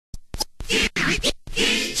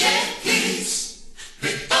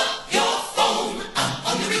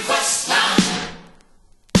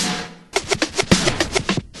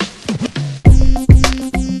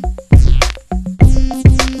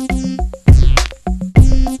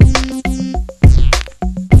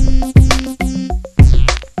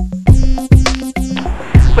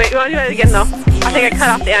again though. I think I cut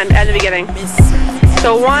off the end at the beginning.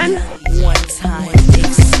 So 1. One time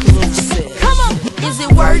exclusive. Come on, is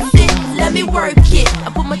it worth it? Let me work it.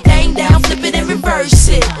 I put my thing down, flip it and reverse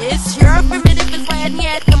it. It's your primitive and bad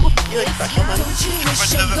yet. But does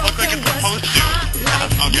it look like it's supposed to?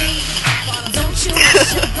 Okay.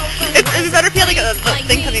 Is it better feeling the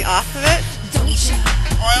thing coming off of it?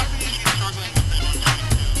 Oh, I don't think he's struggling with it.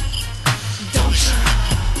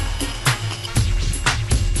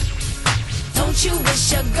 Don't you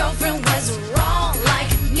wish your girlfriend was wrong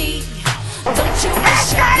like me? Don't you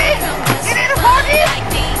wish your girlfriend was wrong like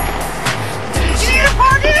me? You need a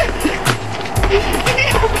party?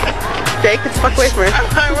 Jake, get the fuck away from her.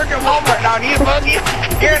 I work at Walmart now. I need a buggy.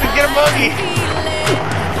 Here, get a buggy.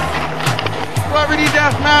 Celebrity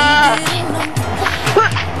deathmatch.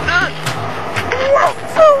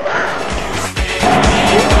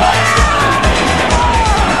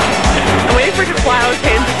 I'm waiting for it to fly out of his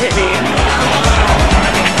hands and hit me.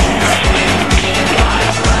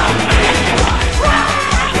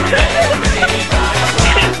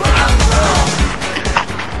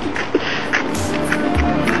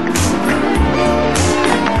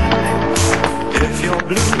 If you're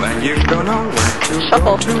blue and you don't know where to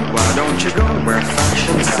Shuffle. go to, why don't you go where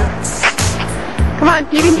fashion sits? Come on,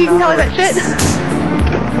 you can tell her that shit.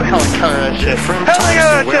 Hell, that shit. Hell,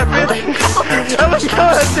 that shit, bitch. Hell,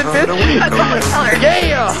 that shit, bitch. That's what I'm telling her.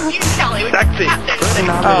 Yeah. Gene Kelly. Sexy.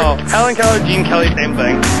 Oh, Helen Keller, Gene Kelly, same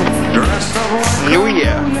thing. New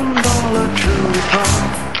Year.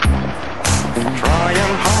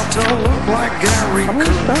 Trying hard to look like Gary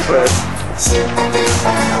Cooper.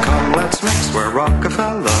 Come, let's mix where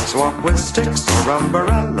Rockefellers walk with sticks or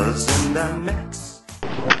umbrellas in their mix.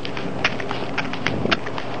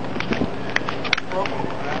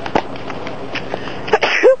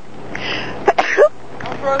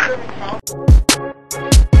 How far is it